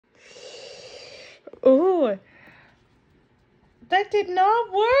that did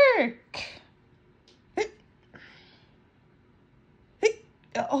not work.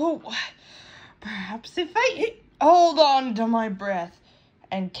 Oh, perhaps if I hold on to my breath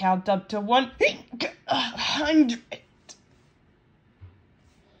and count up to 100.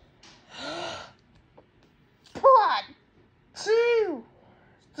 1, 2,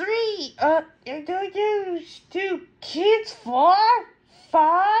 3. Two kids. 4,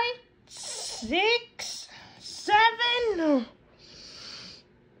 5, 6, 7.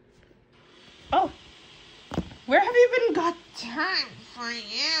 Oh, where have you been? Got time for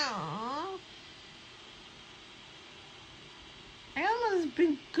you. I almost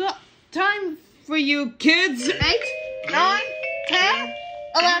been got time for you kids. 8, 9, 10,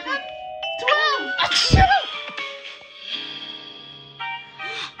 11, 12. Achoo!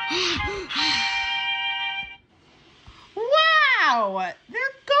 Wow,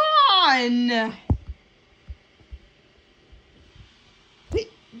 they're gone.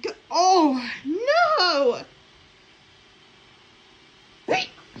 Oh no!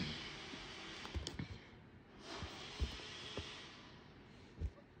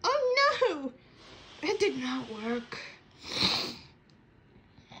 Oh no! It did not work.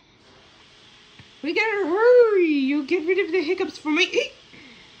 We gotta hurry! You get rid of the hiccups for me.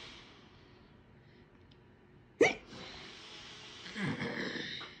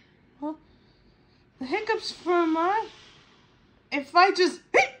 Well, the hiccups for mine. If I just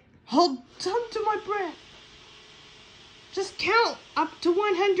hold on to my breath, just count up to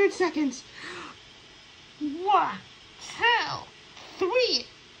 100 seconds. 1, 2, 3,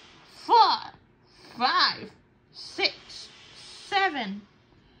 4, 5, 6, 7.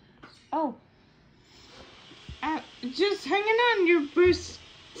 Oh, just hanging on, your burst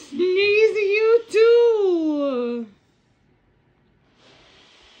sneeze you too.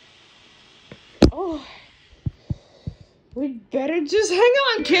 Oh, we'd better just hang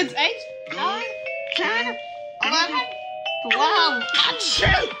on, kids. 8, 9, 10, 11, 12.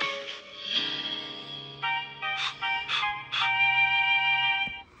 Achoo!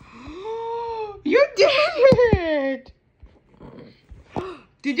 You did it!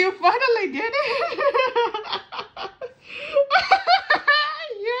 Did you finally did it?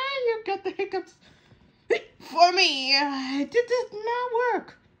 Yeah, you got the hiccups. For me, it did not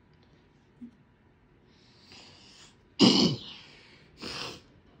work.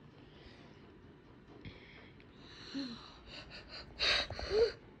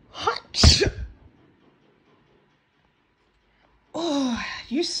 Oh,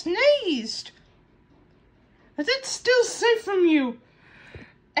 you sneezed. Is it still safe from you?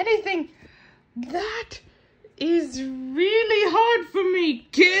 Anything that is really hard for me,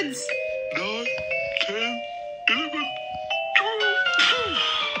 kids. 9, 10, 11, 12.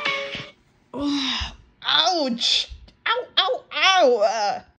 Oh, ouch. Ow, ow, ow.